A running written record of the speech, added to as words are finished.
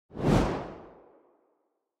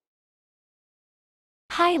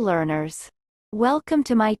Hi learners. Welcome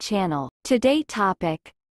to my channel. Today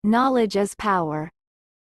topic, knowledge is power.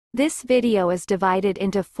 This video is divided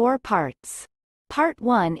into 4 parts. Part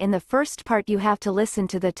 1. In the first part you have to listen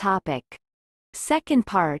to the topic. Second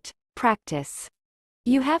part, practice.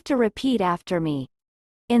 You have to repeat after me.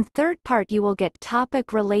 In third part you will get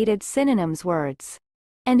topic related synonyms words.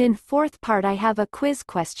 And in fourth part I have a quiz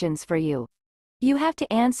questions for you. You have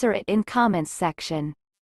to answer it in comments section.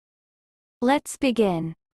 Let's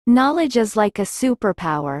begin. Knowledge is like a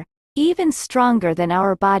superpower, even stronger than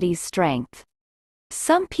our body's strength.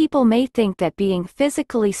 Some people may think that being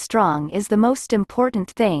physically strong is the most important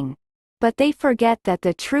thing, but they forget that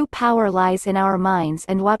the true power lies in our minds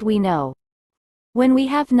and what we know. When we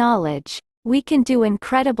have knowledge, we can do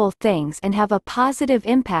incredible things and have a positive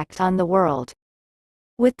impact on the world.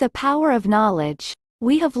 With the power of knowledge,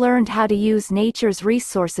 we have learned how to use nature's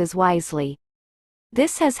resources wisely.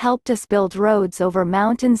 This has helped us build roads over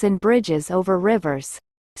mountains and bridges over rivers,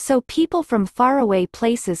 so people from faraway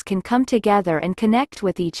places can come together and connect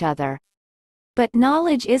with each other. But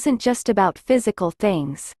knowledge isn't just about physical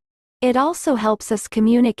things. It also helps us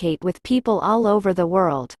communicate with people all over the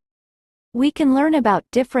world. We can learn about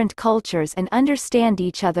different cultures and understand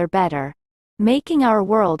each other better, making our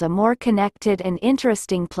world a more connected and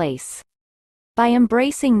interesting place. By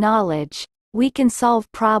embracing knowledge, we can solve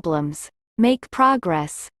problems, make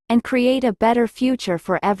progress, and create a better future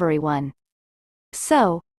for everyone.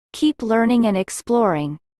 So, keep learning and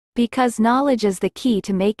exploring, because knowledge is the key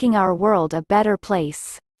to making our world a better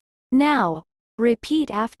place. Now, repeat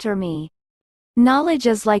after me. Knowledge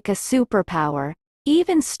is like a superpower,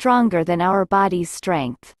 even stronger than our body's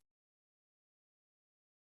strength.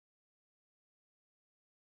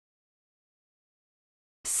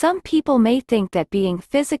 Some people may think that being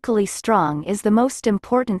physically strong is the most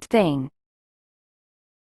important thing,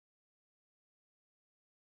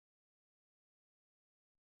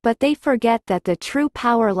 but they forget that the true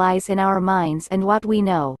power lies in our minds and what we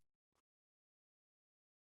know.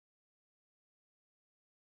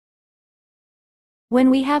 When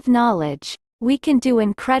we have knowledge, we can do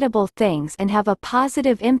incredible things and have a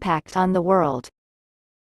positive impact on the world.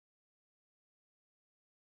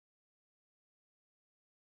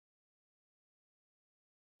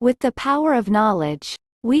 With the power of knowledge,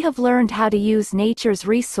 we have learned how to use nature's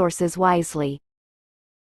resources wisely.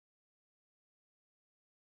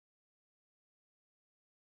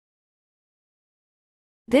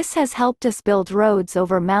 This has helped us build roads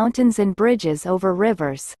over mountains and bridges over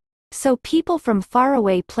rivers, so people from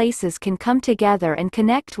faraway places can come together and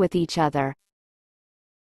connect with each other.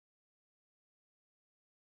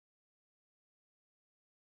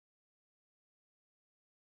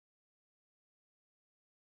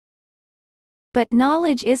 But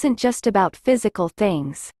knowledge isn't just about physical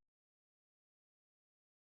things.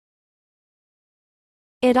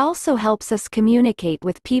 It also helps us communicate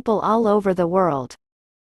with people all over the world.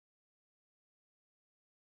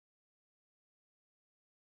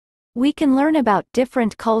 We can learn about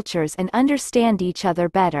different cultures and understand each other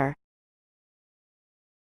better,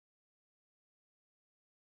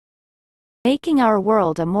 making our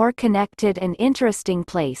world a more connected and interesting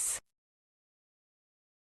place.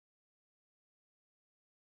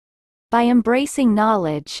 By embracing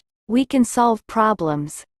knowledge, we can solve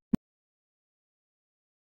problems,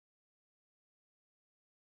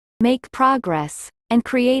 make progress, and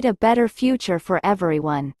create a better future for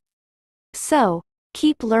everyone. So,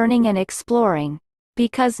 keep learning and exploring,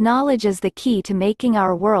 because knowledge is the key to making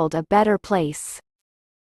our world a better place.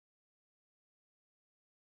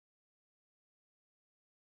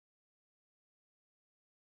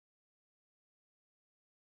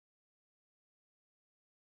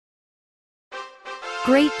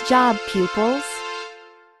 Great job, pupils!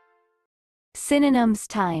 Synonyms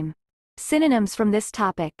time. Synonyms from this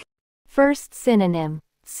topic. First synonym,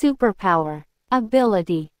 superpower,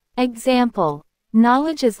 ability. Example,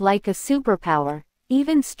 knowledge is like a superpower,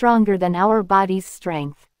 even stronger than our body's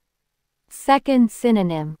strength. Second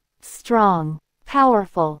synonym, strong,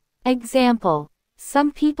 powerful. Example,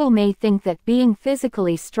 some people may think that being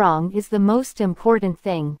physically strong is the most important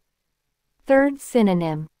thing. Third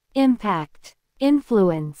synonym, impact,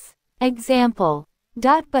 influence. Example,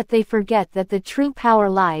 but they forget that the true power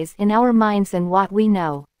lies in our minds and what we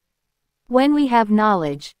know. When we have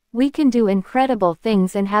knowledge, we can do incredible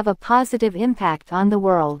things and have a positive impact on the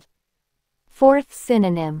world. Fourth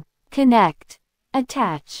synonym, connect,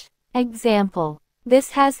 attach. Example,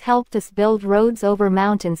 this has helped us build roads over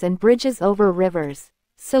mountains and bridges over rivers,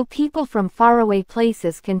 so people from faraway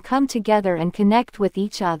places can come together and connect with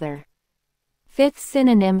each other. Fifth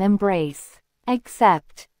synonym, embrace,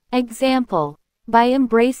 accept. Example, By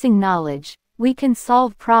embracing knowledge, we can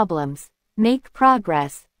solve problems, make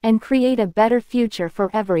progress, and create a better future for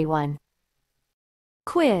everyone.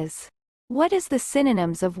 Quiz. What is the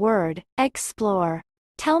synonyms of word explore?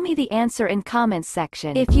 Tell me the answer in comments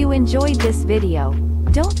section. If you enjoyed this video,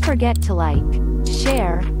 don't forget to like,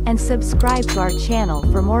 share, and subscribe to our channel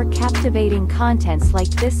for more captivating contents like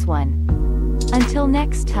this one. Until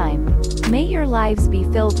next time, may your lives be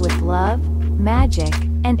filled with love, magic,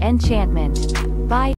 and enchantment. Bye.